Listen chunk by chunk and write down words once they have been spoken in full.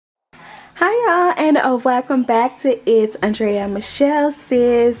Hi y'all, and welcome back to It's Andrea Michelle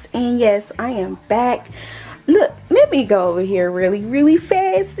sis. And yes, I am back. Look, let me go over here really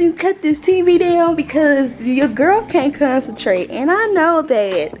fast and cut this TV down because your girl can't concentrate. And I know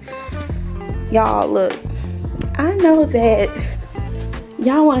that y'all, look, I know that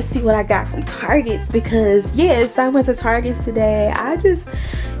y'all want to see what I got from Target's, because yes, I went to Target's today. I just,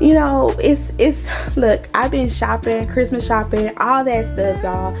 you know, it's look, I've been shopping, Christmas shopping, all that stuff,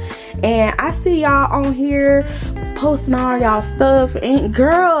 y'all. And I see y'all on here posting all y'all stuff, and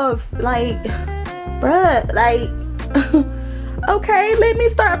girls, like, bruh, like, okay, let me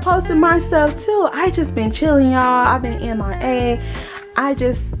start posting my stuff too. I just been chilling, y'all. I've been MIA. I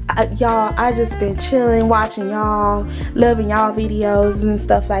just been chilling, watching y'all, loving y'all videos and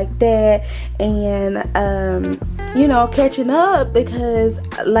stuff like that, and you know, catching up, because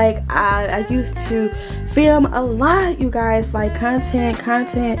like I used to film a lot, you guys, like content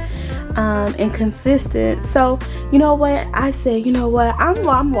and consistent. So you know what, I said, you know what,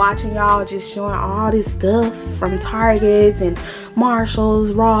 I'm watching y'all just showing all this stuff from Target's and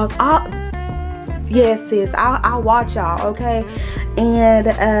Marshall's, Ross, all. Yes, sis, I'll watch y'all, okay? And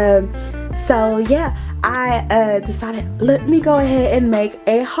so yeah, I decided, let me go ahead and make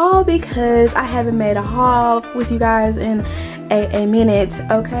a haul, because I haven't made a haul with you guys in a minute,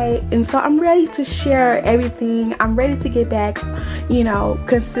 okay? And so I'm ready to share everything. I'm ready to get back, you know,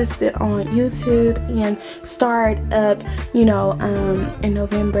 consistent on YouTube and start up, you know, in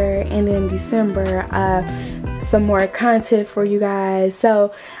November and then December, some more content for you guys.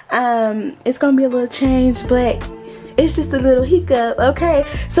 So it's gonna be a little change, but it's just a little hiccup, okay?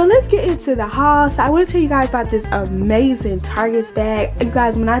 So let's get into the haul. So I want to tell you guys about this amazing Target's bag. You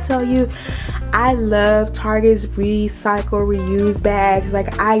guys, when I tell you, I love Target's recycle reuse bags.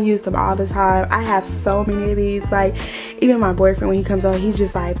 Like, I use them all the time. I have so many of these. Like, even my boyfriend, when he comes over, he's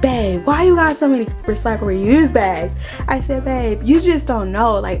just like, babe, why you got so many recycle reuse bags? I said, babe, you just don't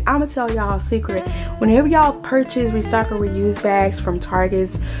know. Like, I'm gonna tell y'all a secret. Whenever y'all purchase recycle reuse bags from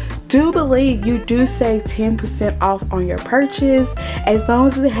Target's, do believe you do save 10% off on your purchase, as long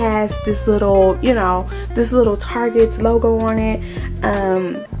as it has this little, you know, this little Target's logo on it.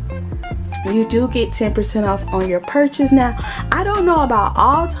 You do get 10% off on your purchase. Now, I don't know about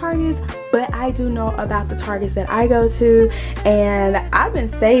all Targets, but I do know about the Targets that I go to, and I've been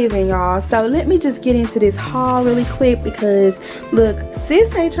saving, y'all. So let me just get into this haul really quick, because look,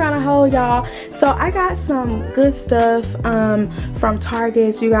 sis ain't trying to hold y'all. So I got some good stuff from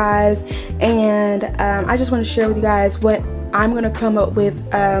Targets, you guys, and I just want to share with you guys what I'm gonna come up with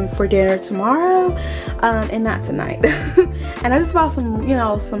for dinner tomorrow, and not tonight. And I just bought some, you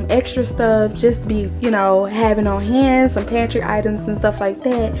know, some extra stuff just to be, you know, having on hand, some pantry items and stuff like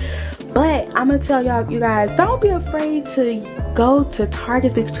that. But I'm gonna tell y'all, you guys, don't be afraid to go to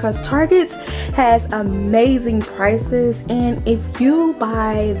Target's, because Target's has amazing prices. And if you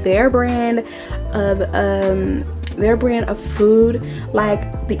buy their brand of food,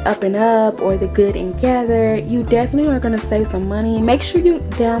 like the Up and Up or the Good and Gather, you definitely are going to save some money. Make sure you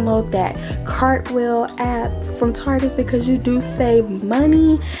download that Cartwheel app from Target, because you do save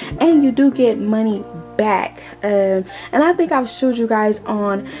money and you do get money back. And I think I've showed you guys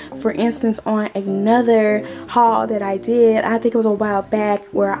on, for instance, on another haul that I did, I think it was a while back,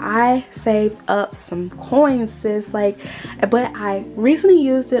 where I saved up some coins, sis, like, but I recently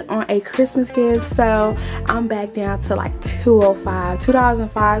used it on a Christmas gift, so I'm back down to like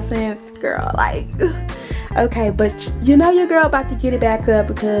 $2.05, girl, like, okay. But you know, your girl about to get it back up,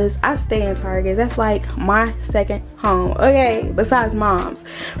 because I stay in Target. That's like my second home, okay, besides mom's.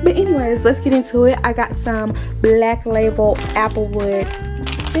 But anyways, let's get into it. I got some Black Label Applewood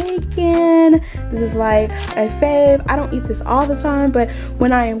bacon. This is like a fave. I don't eat this all the time, but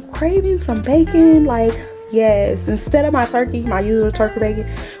when I am craving some bacon, like, yes, instead of my turkey, my usual turkey bacon,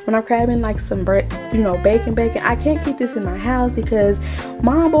 when I'm craving like some bread, you know, bacon, I can't keep this in my house, because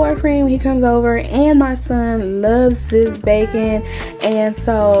my boyfriend, when he comes over, and my son loves this bacon, and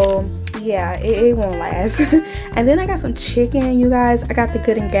so yeah, it won't last. And then I got some chicken, you guys. I got the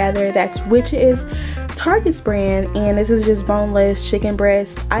Good and Gather, which is Target's brand, and this is just boneless chicken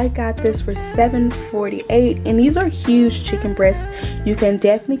breast. I got this for $7.48, and these are huge chicken breasts. You can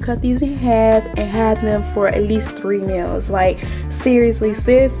definitely cut these in half and have them for at least 3 meals. Like, seriously,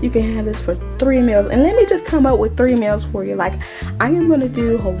 sis, you can have this for 3 meals. And let me just come up with 3 meals for you. Like, I am gonna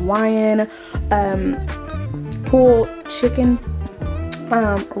do Hawaiian pulled chicken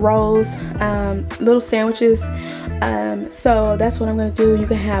rolls, little sandwiches. So that's what I'm gonna do. You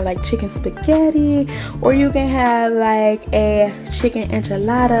can have like chicken spaghetti, or you can have like a chicken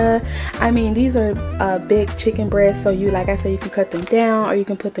enchilada. I mean, these are big chicken breasts, so you, like I said, you can cut them down, or you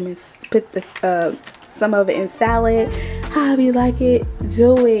can put them in, some of it in salad. However you like it,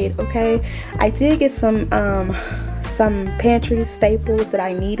 do it. Okay, I did get some pantry staples that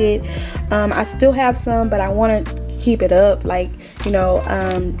I needed. I still have some, but I want to keep it up, like, you know,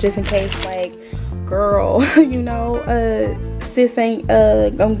 just in case, like, girl, you know, sis ain't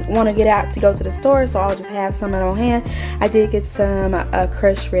gonna want to get out to go to the store, so I'll just have some on hand. I did get some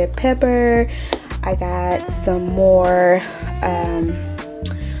crushed red pepper. I got some more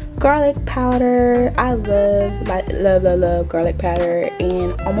garlic powder. I love garlic powder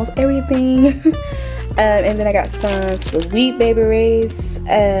in almost everything. And then I got some Sweet Baby Ray's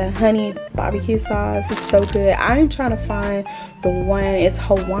honey barbecue sauce. It's so good. I'm trying to find the one. It's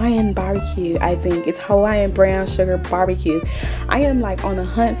Hawaiian barbecue. I think it's Hawaiian brown sugar barbecue. I am like on the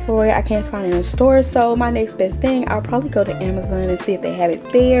hunt for it. I can't find it in the store, so my next best thing, I'll probably go to Amazon and see if they have it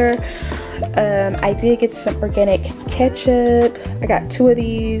there. I did get some organic ketchup. I got 2 of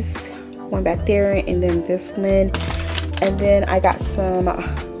these, one back there and then this one. And then I got some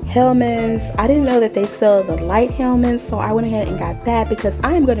Hellmann's. I didn't know that they sell the light Hellmann's, so I went ahead and got that because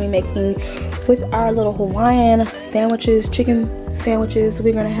I am going to be making, with our little Hawaiian sandwiches, chicken sandwiches,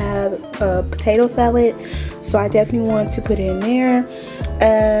 we're going to have a potato salad, so I definitely want to put it in there.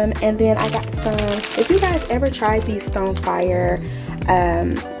 And then I got some, if you guys ever tried these Stonefire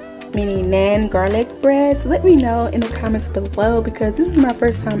mini naan garlic breads, let me know in the comments below, because this is my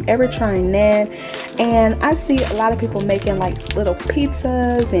first time ever trying naan, and I see a lot of people making like little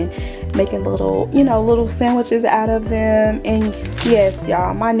pizzas and making little, you know, little sandwiches out of them. And yes,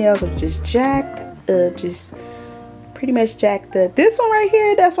 y'all, my nails are just jacked up, just pretty much jacked up. This one right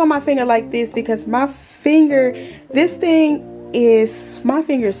here, that's why my finger like this, because my finger, this thing is, my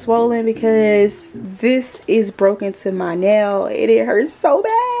finger is swollen because this is broken to my nail and it hurts so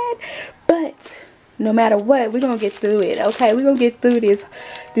bad. But no matter what, we're gonna get through it. Okay, we're gonna get through this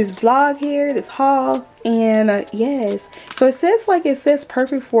vlog here, this haul. And yes, so it says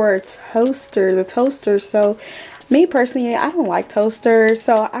perfect for a toaster, the toaster. So me personally, I don't like toasters,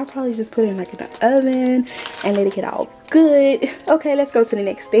 so I'll probably just put it in like in the oven and let it get all good. Okay, let's go to the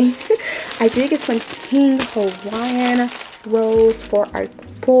next thing. I did get some King Hawaiian rolls for our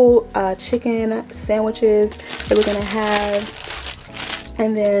pulled chicken sandwiches that we're gonna have.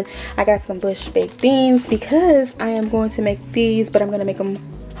 And then I got some bush baked beans because I am going to make these, but I'm gonna make them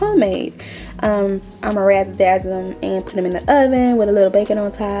homemade. I'm gonna razzle-dazzle them and put them in the oven with a little bacon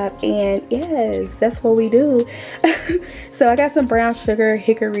on top, and yes, that's what we do. So I got some brown sugar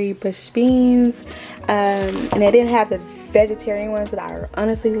hickory bush beans, and I didn't have the vegetarian ones that I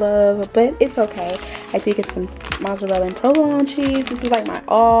honestly love, but it's okay. I did get some mozzarella and provolone cheese. This is like my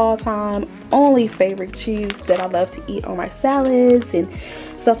all-time only favorite cheese that I love to eat on my salads and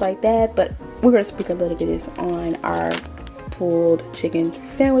stuff like that, but we're gonna speak a little bit of this on our pulled chicken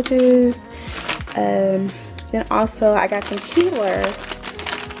sandwiches. Then also I got some Keebler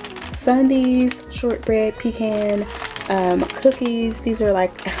sundaes, shortbread, pecan cookies. These are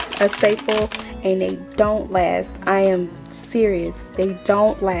like a staple and they don't last. I am serious, they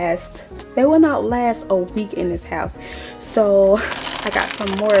don't last. They will not last a week in this house. So I got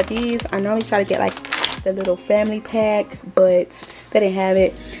some more of these. I normally try to get like the little family pack, but they didn't have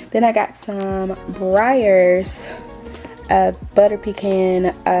it. Then I got some Breyers butter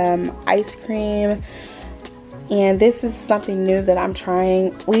pecan ice cream, and this is something new that I'm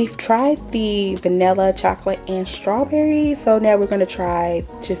trying. We've tried the vanilla, chocolate, and strawberry, so now we're going to try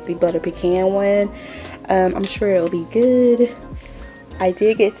just the butter pecan one. I'm sure it'll be good. I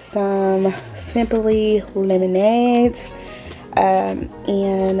did get some Simply lemonade,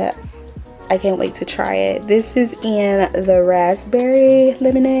 and I can't wait to try it. This is in the raspberry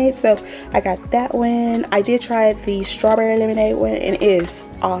lemonade, so I got that one. I did try the strawberry lemonade one, and it is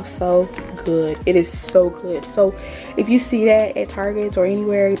also good. It is so good. So if you see that at Targets or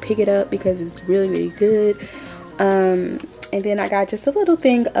anywhere, pick it up because it's really, really good. And then I got just a little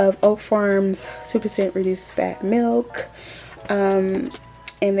thing of Oak Farms 2% reduced fat milk. And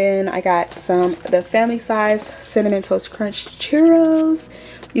then I got the family size Cinnamon Toast Crunch churros.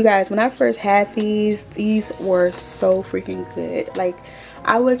 You guys, when I first had these were so freaking good. Like,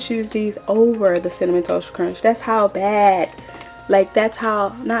 I would choose these over the Cinnamon Toast Crunch. That's how bad, like, that's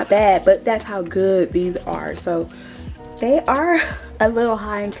how, not bad, but that's how good these are. So they are a little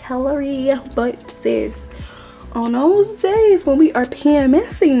high in calorie, but sis, on those days when we are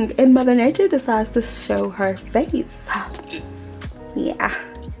PMSing and Mother Nature decides to show her face, yeah,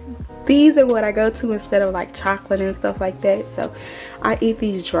 these are what I go to instead of like chocolate and stuff like that. So I eat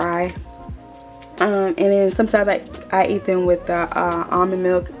these dry. And then sometimes I eat them with almond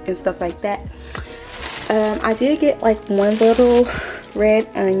milk and stuff like that. I did get like one little red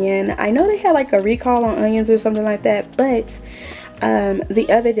onion. I know they had like a recall on onions or something like that, but the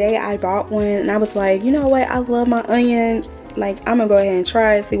other day I bought one and I was like, you know what, I love my onion, like I'm gonna go ahead and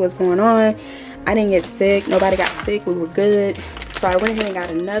try it, see what's going on. I didn't get sick, nobody got sick, we were good. So I went ahead and got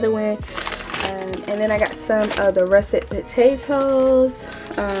another one. And then I got some of the russet potatoes.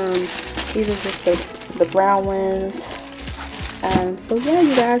 These are just the brown ones. So yeah,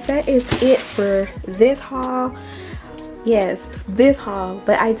 you guys, that is it for this haul. Yes, this haul.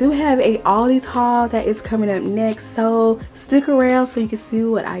 But I do have a Aldi's haul that is coming up next, so stick around so you can see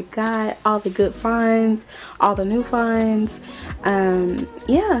what I got, all the good finds, all the new finds.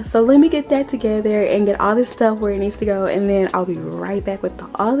 Yeah, so let me get that together and get all this stuff where it needs to go, and then I'll be right back with the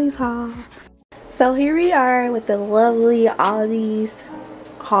Aldi's haul. So here we are with the lovely Aldi's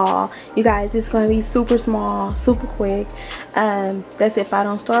haul. You guys, it's gonna be super small, super quick. That's if I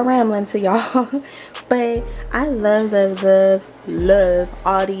don't start rambling to y'all. But I love Aldi's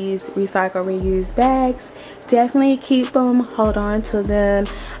recycle reuse bags. Definitely keep them, hold on to them,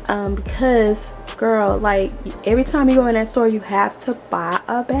 because girl, like every time you go in that store you have to buy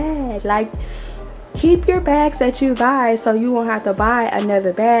a bag. Like, keep your bags that you buy so you won't have to buy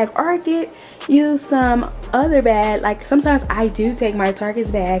another bag, or get you some other bag. Like sometimes I do take my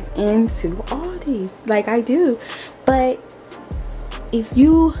Target's bag into Aldi's, like I do. But if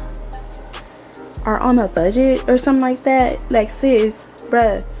you are on a budget or something like that, like sis,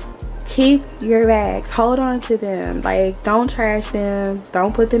 bruh, keep your bags, hold on to them. Like, don't trash them,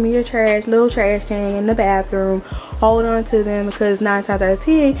 don't put them in your little trash can in the bathroom. Hold on to them, because 9 times out of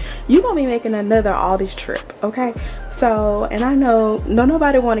 10 you gonna be making another Aldi's trip, okay? So, and I know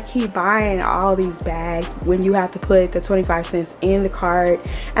nobody want to keep buying all these bags when you have to put the 25 cents in the cart.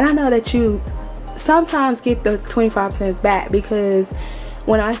 And I know that you sometimes get the 25 cents back, because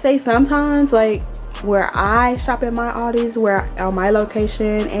when I say sometimes, like where I shop at my Aldi's, where on my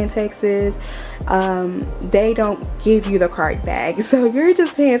location in Texas, they don't give you the cart bag, so you're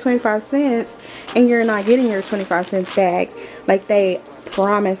just paying 25 cents and you're not getting your 25 cents back like they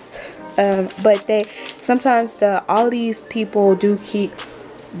promised. But sometimes the Aldi's people do keep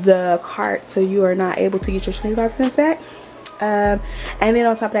the cart, so you are not able to get your 25 cents back. And then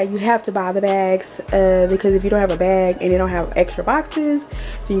on top of that, you have to buy the bags, because if you don't have a bag and they don't have extra boxes,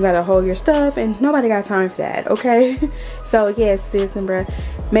 then you gotta hold your stuff, and nobody got time for that, okay? So yes, sis and bruh,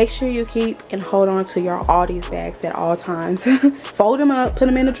 make sure you keep and hold on to your Aldi's bags at all times. Fold them up, put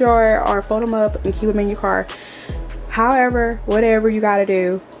them in a drawer, or fold them up and keep them in your car. However, whatever you gotta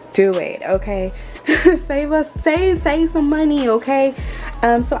do it, okay? save some money, okay?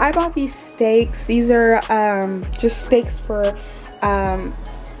 So I bought these steaks. These are just steaks for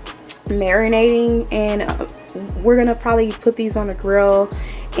marinating, and we're gonna probably put these on the grill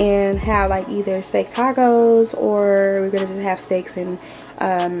and have like either steak tacos, or we're gonna just have steaks and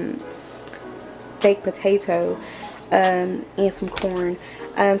baked potato and some corn.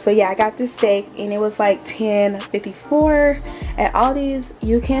 So yeah, I got this steak and it was like $10.54. At Aldi's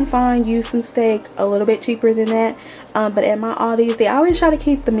you can find you some steak a little bit cheaper than that, but at my Aldi's they always try to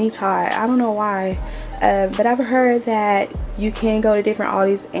keep the meat high. I don't know why, but I've heard that you can go to different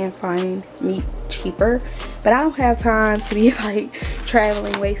Aldi's and find meat cheaper, but I don't have time to be like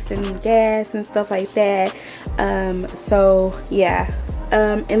traveling, wasting gas and stuff like that. So yeah,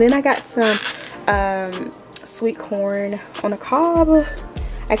 and then I got some sweet corn on the cob.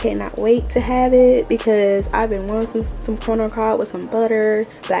 I cannot wait to have it, because I've been wanting some corn on the cob with some butter,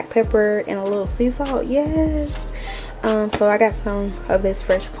 black pepper, and a little sea salt. Yes. So I got some of this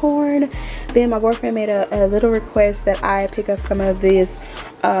fresh corn. Then my boyfriend made a little request that I pick up some of this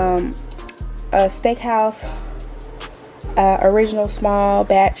steakhouse original small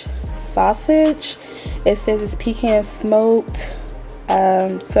batch sausage. It says it's pecan smoked.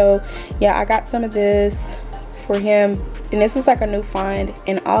 So yeah, I got some of this for him, and this is like a new find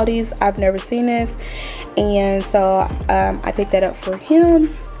in Aldi's. I've never seen this, and so I picked that up for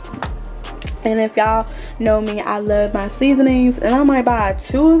him. And if y'all know me, I love my seasonings, and I might buy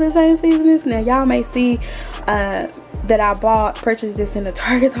 2 of the same seasonings. Now y'all may see that I purchased this in the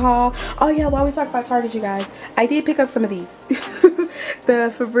Target haul. Oh yeah, while we talk about Target, you guys, I did pick up some of these.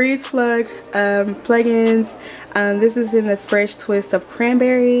 The Febreze plug-ins. This is in the fresh twist of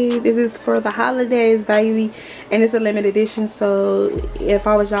cranberry. This is for the holidays, baby, and it's a limited edition. So if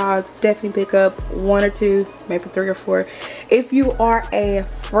I was y'all, definitely pick up 1 or 2, maybe 3 or 4. If you are a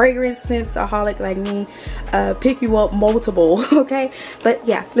fragrance sense-aholic like me, pick you up multiple, okay? But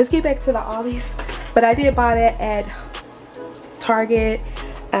yeah, let's get back to the Aldi's. But I did buy that at Target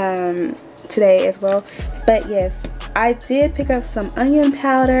today as well. But yes, I did pick up some onion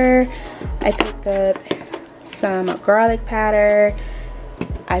powder. I picked up some garlic powder.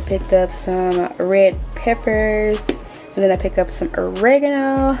 I picked up some red peppers, and then I picked up some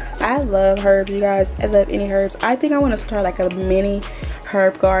oregano. I love herbs, you guys. I love any herbs. I think I want to start like a mini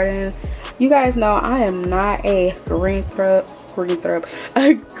herb garden. You guys know I am not a green thumb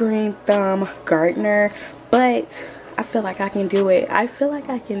gardener, but I feel like I can do it. I feel like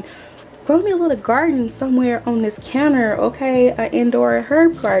I can grow me a little garden somewhere on this counter, okay? An indoor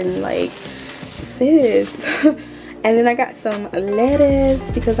herb garden, like, sis. And then I got some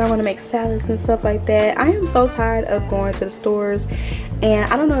lettuce because I want to make salads and stuff like that. I am so tired of going to the stores,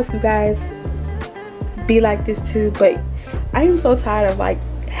 and I don't know if you guys be like this too, but I am so tired of like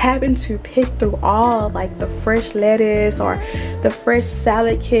having to pick through all like the fresh lettuce or the fresh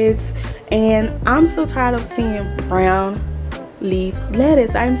salad kits, and I'm so tired of seeing brown leaf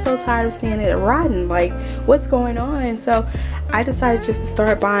lettuce. I'm so tired of seeing it rotten. Like, what's going on? So I decided just to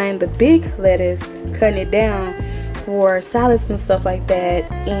start buying the big lettuce, cutting it down for salads and stuff like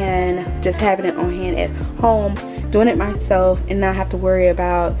that, and just having it on hand at home, doing it myself, and not have to worry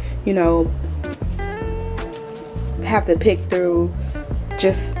about, you know, have to pick through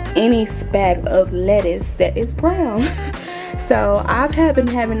just any spag of lettuce that is brown. So I've been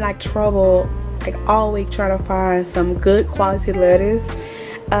having like trouble like all week trying to find some good quality lettuce,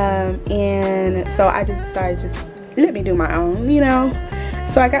 and so I just decided just let me do my own, you know.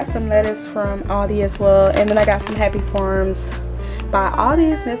 So I got some lettuce from Aldi as well, and then I got some Happy Farms by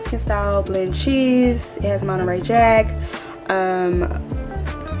Aldi's Mexican style blend cheese. It has Monterey Jack,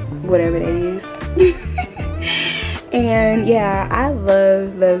 whatever that is. And yeah, I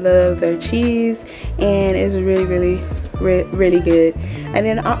love their cheese, and it's really good. And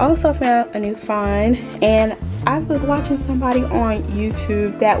then I also found a new find, and I was watching somebody on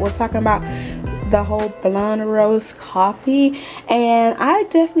YouTube that was talking about the whole blonde roast coffee, and I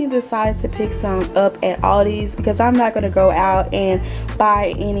definitely decided to pick some up at Aldi's because I'm not going to go out and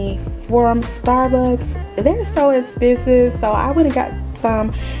buy any from Starbucks. They're so expensive, so I went and got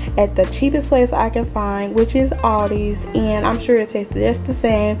some at the cheapest place I can find, which is Aldi's, and I'm sure it tastes just the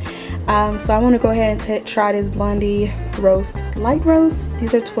same. So I want to go ahead and try this Blondie roast, light roast.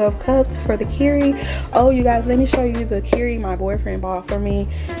 These are 12 cups for the Keurig. Oh, you guys, let me show you the Keurig my boyfriend bought for me.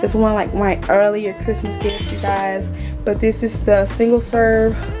 This one like my earlier Christmas gift, you guys. But this is the single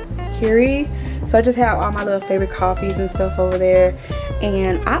serve Keurig. So I just have all my little favorite coffees and stuff over there,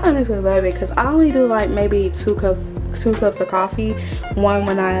 and I honestly love it because I only do like maybe two cups of coffee, one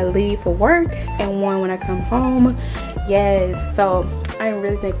when I leave for work and one when I come home. Yes, so I'm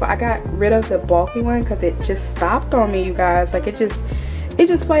really thankful. I got rid of the bulky one because it just stopped on me, you guys. Like it just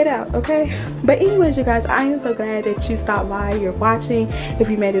played out, okay? But anyways, you guys, I am so glad that you stopped by, you're watching.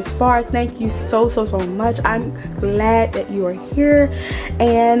 If you made it this far, thank you so much. I'm glad that you are here,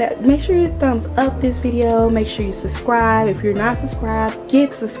 and make sure you thumbs up this video. Make sure you subscribe. If you're not subscribed,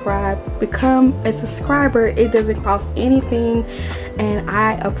 get subscribed, become a subscriber. It doesn't cost anything, and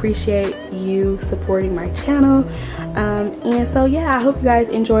I appreciate you supporting my channel. And so yeah, I hope you guys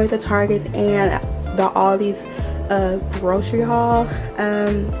enjoyed the Targets and the Aldi's grocery haul.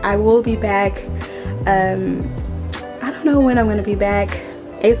 I will be back. I don't know when I'm gonna be back,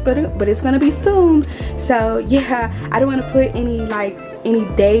 but it's gonna be soon. So yeah, I don't want to put any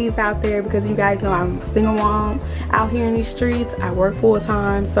days out there because you guys know I'm a single mom out here in these streets. I work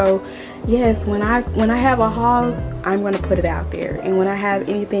full-time, so yes, when I have a haul, I'm gonna put it out there, and when I have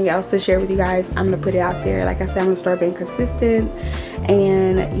anything else to share with you guys, I'm gonna put it out there. Like I said, I'm gonna start being consistent,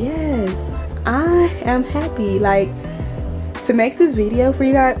 and yes, I am happy like to make this video for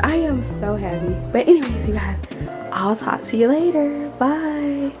you guys. I am so happy. But anyways, you guys, I'll talk to you later.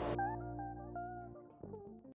 Bye.